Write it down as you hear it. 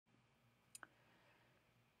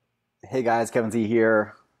Hey guys, Kevin Z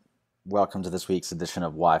here. Welcome to this week's edition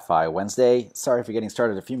of Wi-Fi Wednesday. Sorry for getting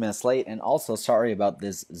started a few minutes late, and also sorry about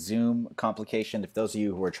this Zoom complication. If those of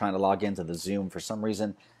you who are trying to log into the Zoom for some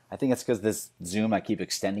reason, I think it's because this Zoom, I keep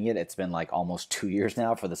extending it. It's been like almost 2 years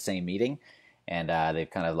now for the same meeting, and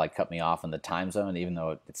they've kind of like cut me off in the time zone. Even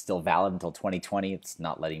though it's still valid until 2020, it's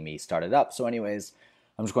not letting me start it up. So anyways,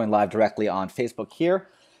 I'm just going live directly on Facebook here.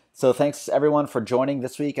 So thanks everyone for joining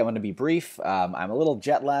this week. I'm going to be brief. I'm a little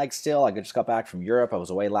jet lagged still. I just got back from Europe. I was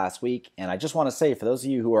away last week. And I just want to say, for those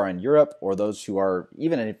of you who are in Europe, or those who are,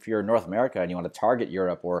 even if you're in North America and you want to target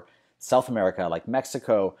Europe or South America, like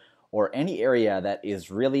Mexico, or any area that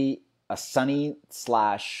is really a sunny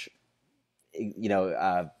slash, I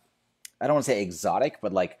don't want to say exotic,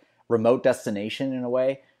 but like remote destination in a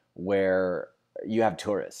way where you have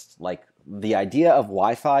tourists. Like, the idea of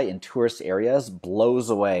Wi-Fi in tourist areas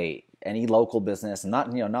blows away any local business. And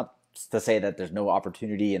not to say that there's no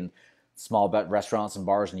opportunity in small restaurants and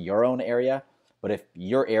bars in your own area, but if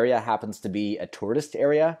your area happens to be a tourist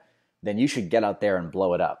area, then you should get out there and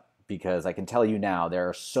blow it up. Because I can tell you now,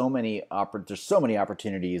 there's so many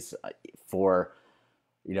opportunities for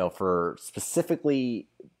specifically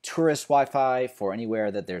tourist Wi-Fi, for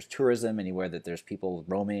anywhere that there's tourism, anywhere that there's people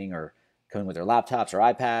roaming or coming with their laptops or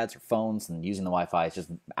iPads or phones and using the Wi-Fi. Is just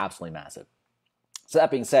absolutely massive. So that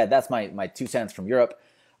being said, that's my 2 cents from Europe.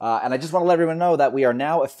 And I just want to let everyone know that we are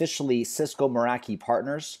now officially Cisco Meraki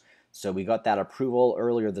partners. So we got that approval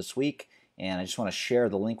earlier this week, and I just want to share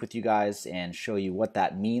the link with you guys and show you what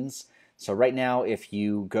that means. So right now, if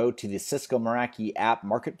you go to the Cisco Meraki app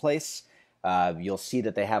marketplace, you'll see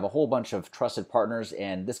that they have a whole bunch of trusted partners,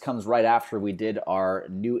 and this comes right after we did our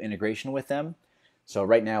new integration with them. So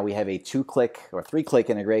right now we have a 2-click or 3-click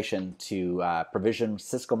integration to provision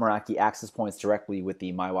Cisco Meraki access points directly with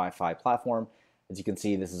the MyWiFi platform. As you can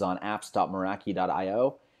see, this is on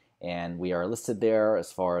apps.meraki.io, and we are listed there as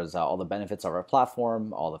far as all the benefits of our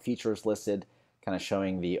platform, all the features listed, kind of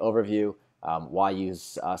showing the overview, why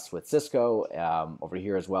use us with Cisco. Over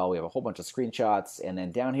here as well, we have a whole bunch of screenshots, and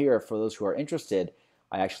then down here, for those who are interested,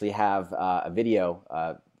 I actually have a video,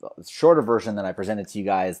 a shorter version than I presented to you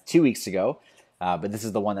guys 2 weeks ago. But this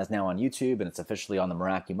is the one that's now on YouTube, and it's officially on the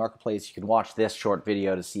Meraki marketplace. You can watch this short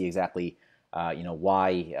video to see exactly, why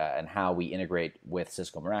and how we integrate with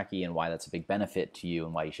Cisco Meraki, and why that's a big benefit to you,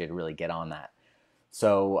 and why you should really get on that.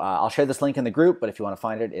 So I'll share this link in the group, but if you want to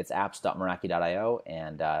find it, it's apps.meraki.io,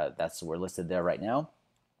 and we're listed there right now.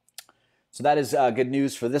 So that is good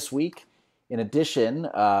news for this week. In addition,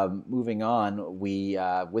 moving on, we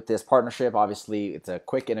with this partnership, obviously it's a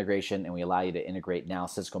quick integration, and we allow you to integrate now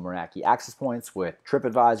Cisco Meraki access points with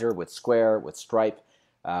TripAdvisor, with Square, with Stripe,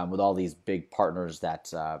 with all these big partners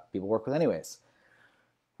that people work with anyways.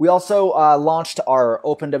 We also launched our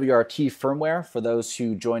OpenWRT firmware. For those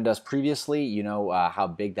who joined us previously, you know how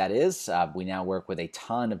big that is. We now work with a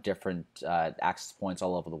ton of different access points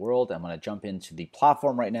all over the world. I'm going to jump into the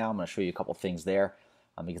platform right now. I'm going to show you a couple things there.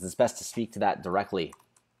 Because it's best to speak to that directly.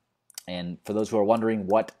 And for those who are wondering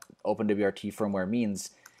what OpenWRT firmware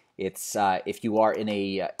means, it's if you are in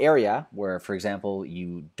a area where, for example,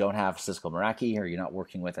 you don't have Cisco Meraki, or you're not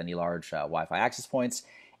working with any large Wi-Fi access points,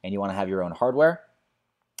 and you want to have your own hardware,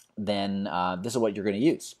 then this is what you're going to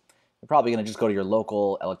use. You're probably going to just go to your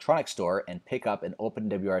local electronics store and pick up an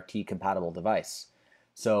OpenWRT compatible device.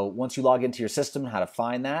 So once you log into your system, how to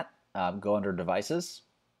find that, go under Devices.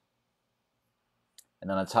 And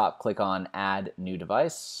then on the top, click on Add New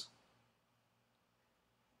Device.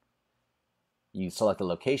 You select a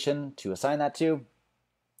location to assign that to.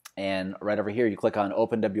 And right over here, you click on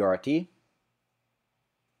OpenWRT.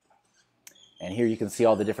 And here you can see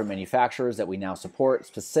all the different manufacturers that we now support.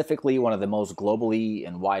 Specifically, one of the most globally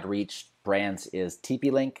and wide reach brands is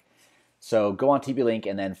TP-Link. So go on TP-Link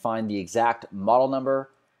and then find the exact model number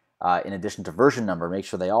in addition to version number. Make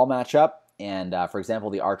sure they all match up. And for example,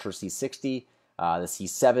 the Archer C60, the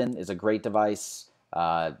C7 is a great device.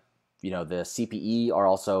 The CPE are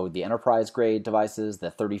also the enterprise grade devices. The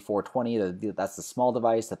 3420, that's the small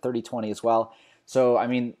device. The 3020 as well. So, I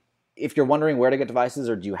mean, if you're wondering where to get devices,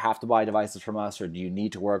 or do you have to buy devices from us, or do you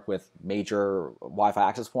need to work with major Wi-Fi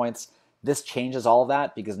access points, this changes all of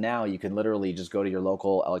that, because now you can literally just go to your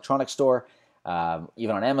local electronics store.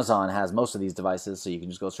 Even on Amazon has most of these devices, so you can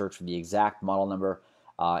just go search for the exact model number.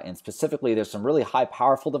 And specifically, there's some really high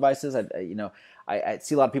powerful devices. I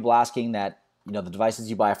see a lot of people asking that, the devices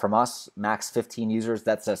you buy from us, max 15 users,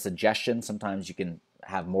 that's a suggestion. Sometimes you can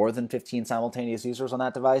have more than 15 simultaneous users on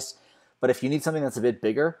that device. But if you need something that's a bit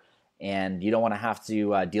bigger, and you don't want to have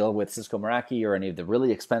to deal with Cisco Meraki or any of the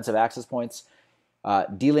really expensive access points,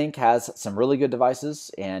 D-Link has some really good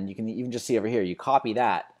devices, and you can even just see over here, you copy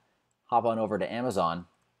that, hop on over to Amazon.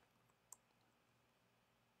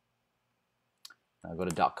 I'll go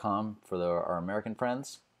to .com for our American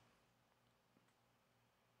friends.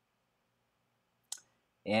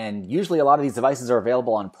 And usually a lot of these devices are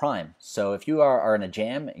available on Prime. So if you are in a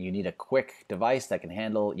jam and you need a quick device that can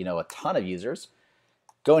handle, a ton of users,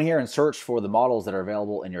 go in here and search for the models that are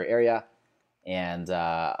available in your area. And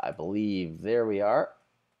I believe there we are.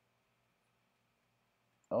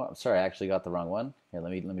 Oh, I'm sorry, I actually got the wrong one. Here,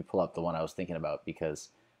 let me pull up the one I was thinking about, because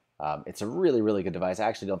it's a really, really good device. I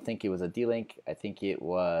actually don't think it was a D-Link. I think it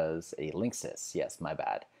was a Linksys. Yes, my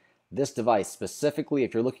bad. This device specifically,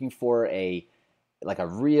 if you're looking for a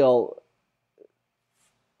real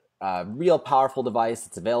powerful device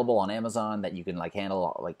that's available on Amazon that you can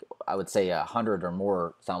handle, I would say 100 or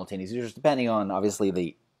more simultaneous users, depending on obviously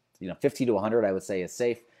the 50 to 100 I would say is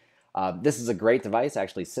safe. This is a great device.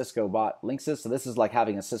 Actually, Cisco bought Linksys, so this is like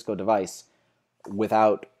having a Cisco device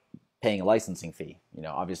without paying a licensing fee.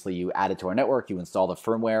 Obviously you add it to our network, you install the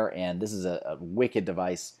firmware, and this is a wicked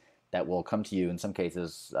device that will come to you in some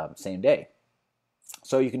cases same day.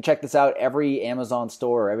 So you can check this out. Every Amazon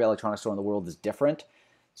store or every electronic store in the world is different.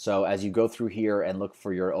 So as you go through here and look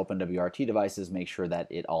for your OpenWRT devices, make sure that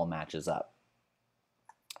it all matches up.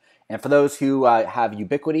 And for those who have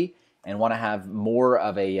Ubiquiti and want to have more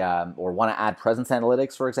of a, or want to add presence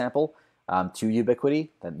analytics, for example, to Ubiquiti,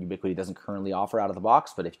 that Ubiquiti doesn't currently offer out of the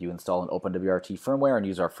box, but if you install an OpenWRT firmware and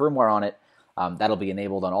use our firmware on it, that'll be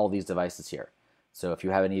enabled on all these devices here. So if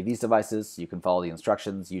you have any of these devices, you can follow the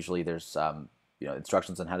instructions. Usually there's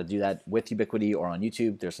instructions on how to do that with Ubiquiti or on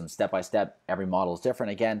YouTube. There's some step-by-step. Every model is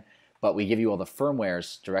different again, but we give you all the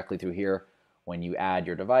firmwares directly through here. When you add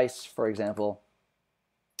your device, for example,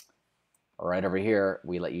 right over here,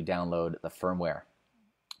 we let you download the firmware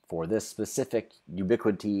for this specific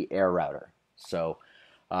Ubiquiti Air router. So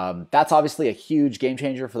that's obviously a huge game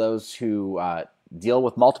changer for those who deal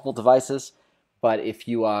with multiple devices. But if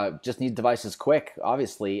you just need devices quick,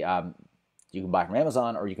 obviously, you can buy from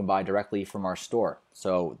Amazon or you can buy directly from our store.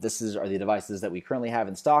 So are the devices that we currently have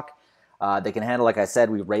in stock. They can handle, like I said,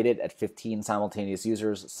 we rate it at 15 simultaneous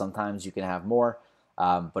users. Sometimes you can have more,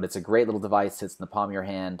 but it's a great little device. It sits in the palm of your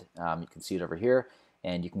hand. You can see it over here.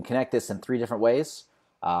 And you can connect this in 3 different ways.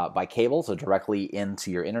 By cable, so directly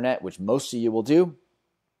into your internet, which most of you will do.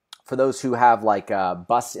 For those who have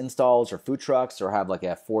bus installs or food trucks or have a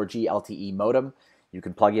 4G LTE modem, you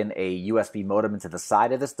can plug in a USB modem into the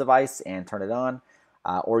side of this device and turn it on,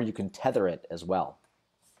 or you can tether it as well.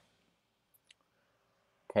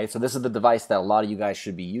 Okay, so this is the device that a lot of you guys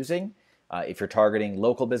should be using if you're targeting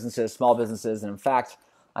local businesses, small businesses, and in fact,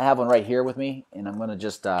 I have one right here with me, and I'm going to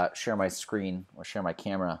just share my screen or share my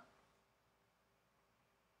camera.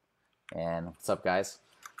 And what's up, guys?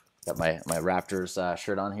 Got my Raptors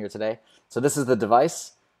shirt on here today. So this is the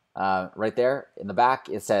device right there. In the back,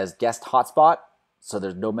 it says guest hotspot. So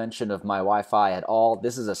there's no mention of MyWiFi at all.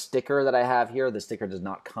 This is a sticker that I have here. The sticker does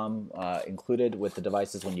not come included with the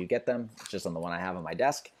devices when you get them. It's just on the one I have on my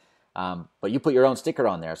desk. But you put your own sticker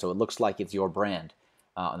on there, so it looks like it's your brand.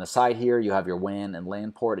 On the side here, you have your WAN and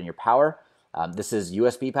LAN port and your power. This is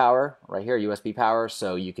USB power right here, USB power.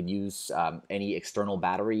 So you can use any external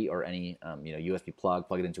battery or any USB plug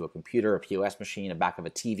it into a computer, a POS machine, a back of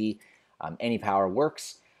a TV. Any power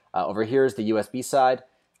works. Over here is the USB side.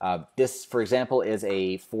 This, for example, is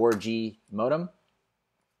a 4G modem. You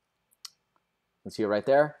can see it right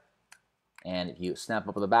there. And if you snap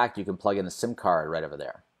up on the back, you can plug in a SIM card right over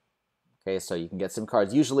there. Okay, so you can get SIM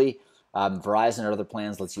cards. Usually, Verizon or other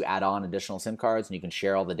plans lets you add on additional SIM cards, and you can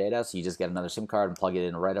share all the data. So you just get another SIM card and plug it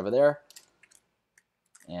in right over there.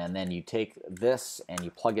 And then you take this and you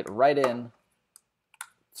plug it right in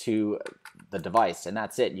to the device, and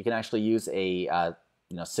that's it. You can actually use a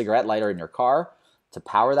cigarette lighter in your car to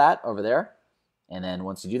power that over there. And then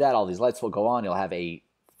once you do that, all these lights will go on. You'll have a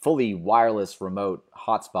fully wireless remote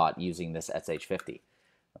hotspot using this SH50.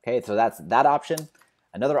 Okay, so that's that option.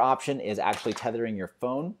 Another option is actually tethering your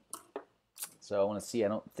phone. So I want to see, I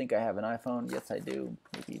don't think I have an iPhone. Yes, I do.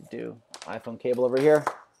 Maybe you do. iPhone cable over here.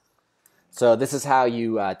 So this is how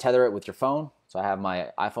you tether it with your phone. So I have my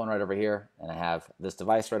iPhone right over here, and I have this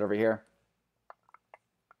device right over here.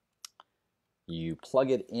 You plug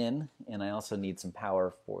it in, and I also need some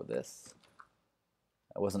power for this.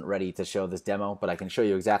 I wasn't ready to show this demo, but I can show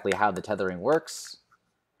you exactly how the tethering works.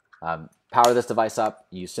 Power this device up.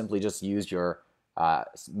 You simply just use your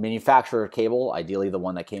manufacturer cable, ideally the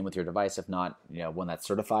one that came with your device, if not, one that's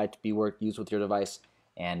certified to be used with your device,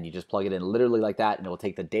 and you just plug it in literally like that, and it will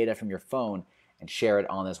take the data from your phone and share it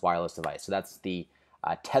on this wireless device. So that's the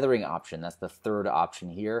tethering option. That's the third option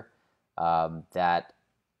here that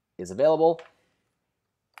is available.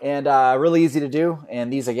 And really easy to do.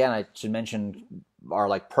 And these, again, I should mention, are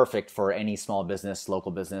like perfect for any small business,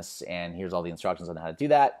 local business. And here's all the instructions on how to do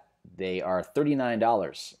that. They are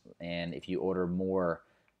 $39. And if you order more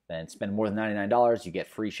than spend more than $99, you get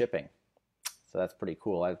free shipping. So that's pretty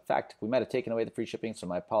cool. In fact, we might have taken away the free shipping, so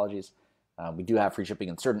my apologies. We do have free shipping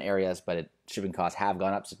in certain areas, but shipping costs have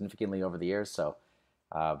gone up significantly over the years. So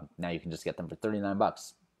now you can just get them for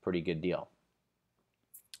 $39. Pretty good deal.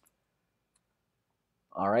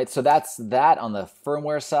 All right, so that's that on the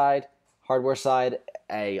firmware side. Hardware side,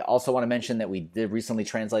 I also want to mention that we did recently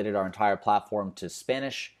translated our entire platform to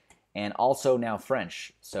Spanish and also now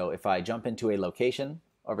French. So if I jump into a location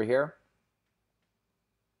over here,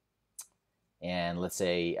 and let's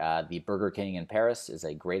say the Burger King in Paris is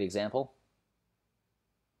a great example.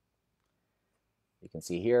 You can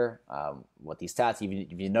see here what these stats,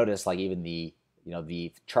 if you notice, like even the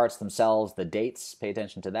charts themselves, the dates, pay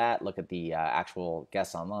attention to that. Look at the actual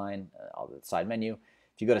guests online, all the side menu.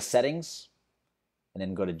 If you go to settings and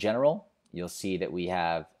then go to general, you'll see that we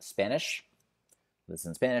have Spanish. This is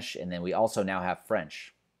in Spanish, and then we also now have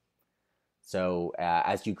French. So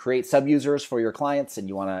as you create sub-users for your clients and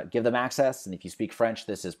you want to give them access, and if you speak French,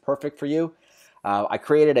 this is perfect for you. I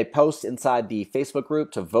created a post inside the Facebook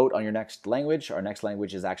group to vote on your next language. Our next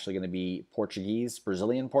language is actually going to be Portuguese,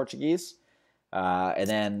 Brazilian Portuguese. And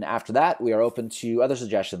then after that, we are open to other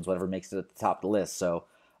suggestions, whatever makes it at the top of the list. So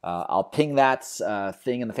I'll ping that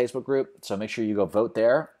thing in the Facebook group. So make sure you go vote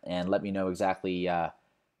there and let me know exactly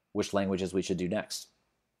which languages we should do next.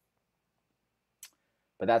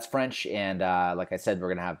 But that's French, and like I said, we're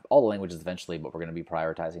going to have all the languages eventually, but we're going to be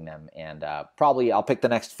prioritizing them. And probably I'll pick the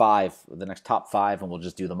next top five, and we'll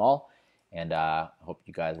just do them all. And I hope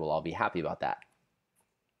you guys will all be happy about that.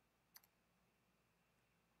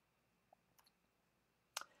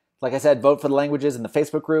 Like I said, vote for the languages in the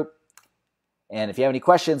Facebook group. And if you have any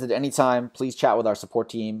questions at any time, please chat with our support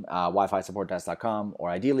team, WiFiSupportDesk.com,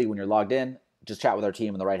 or ideally when you're logged in, just chat with our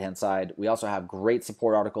team on the right-hand side. We also have great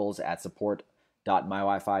support articles at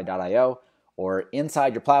support.mywifi.io or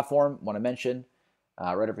inside your platform. Want to mention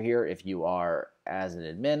right over here, if you are as an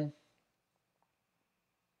admin,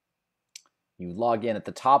 you log in at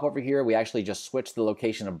the top over here. We actually just switched the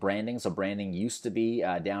location of branding. So branding used to be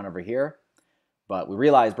down over here, but we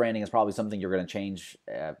realized branding is probably something you're going to change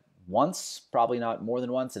once, probably not more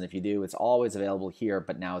than once. And if you do, it's always available here,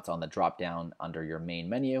 but now it's on the drop down under your main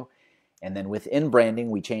menu. And then within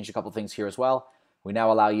branding, we changed a couple things here as well. We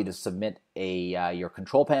now allow you to submit your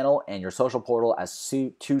control panel and your social portal as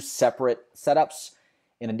two separate setups.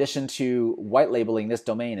 In addition to white labeling, this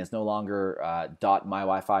domain is no longer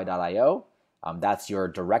 .mywifi.io. That's your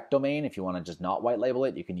direct domain. If you want to just not white label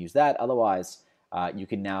it, you can use that. Otherwise, you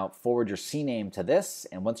can now forward your CNAME to this.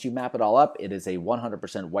 And once you map it all up, it is a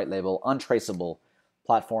 100% white label, untraceable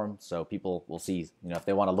platform. So people will see, if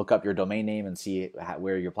they want to look up your domain name and see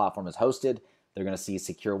where your platform is hosted, they're going to see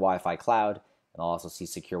Secure Wi-Fi Cloud, and they'll also see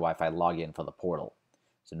Secure Wi-Fi Login for the portal.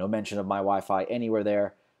 So no mention of MyWiFi anywhere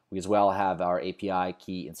there. We as well have our API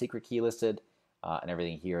key and secret key listed, and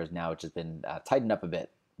everything here is now just been tightened up a bit,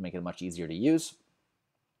 making it much easier to use.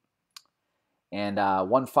 And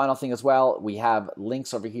one final thing as well, we have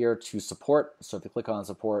links over here to support. So if you click on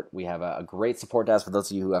support, we have a great support desk for those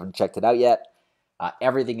of you who haven't checked it out yet.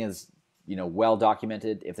 Everything is well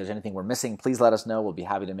documented. If there's anything we're missing, please let us know. We'll be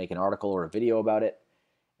happy to make an article or a video about it.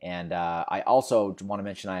 And I also want to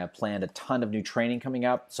mention I have planned a ton of new training coming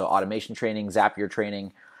up. So automation training, Zapier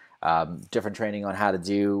training, different training on how to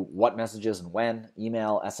do what messages and when,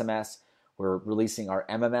 email, SMS. We're releasing our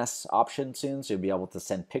MMS option soon, so you'll be able to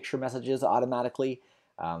send picture messages automatically.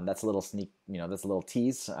 That's a little sneak, that's a little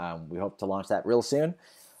tease. We hope to launch that real soon.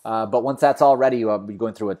 But once that's all ready, we'll be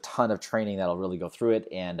going through a ton of training that'll really go through it,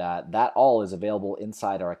 and that all is available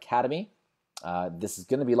inside our academy. This is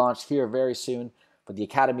going to be launched here very soon, but the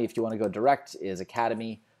academy, if you want to go direct, is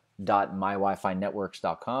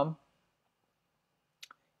academy.mywifinetworks.com.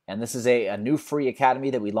 And this is a new free academy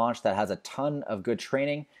that we launched that has a ton of good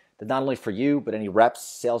training. Not only for you, but any reps,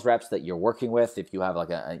 sales reps that you're working with. If you have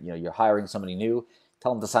you're hiring somebody new,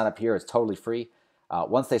 tell them to sign up here. It's totally free.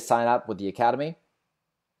 Once they sign up with the academy,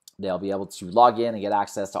 they'll be able to log in and get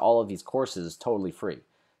access to all of these courses totally free.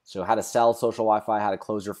 So how to sell social Wi-Fi, how to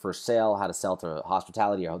close your first sale, how to sell to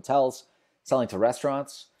hospitality or hotels, selling to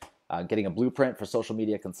restaurants, getting a blueprint for social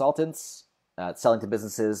media consultants, selling to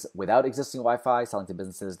businesses without existing Wi-Fi, selling to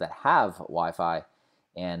businesses that have Wi-Fi,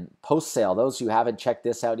 and post-sale. Those who haven't checked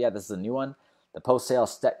this out yet, this is a new one. The post-sale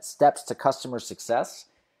steps to customer success.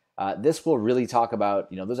 This will really talk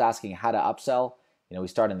about, those asking how to upsell. We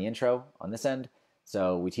start in the intro on this end.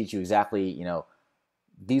 So we teach you exactly,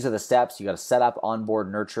 these are the steps. You got to set up,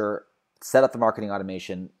 onboard, nurture, set up the marketing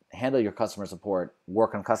automation, handle your customer support,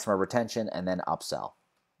 work on customer retention, and then upsell.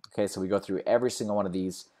 Okay, so we go through every single one of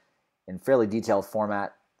these in fairly detailed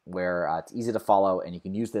format where it's easy to follow, and you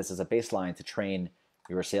can use this as a baseline to train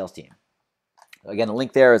your sales team. Again, the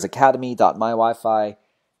link there is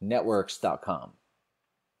academy.mywifinetworks.com.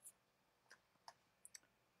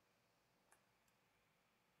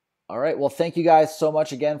 All right, well, thank you guys so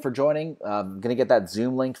much again for joining. I'm going to get that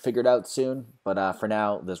Zoom link figured out soon, but for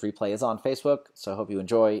now, this replay is on Facebook, so I hope you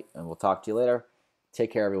enjoy, and we'll talk to you later.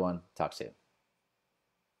 Take care, everyone. Talk soon.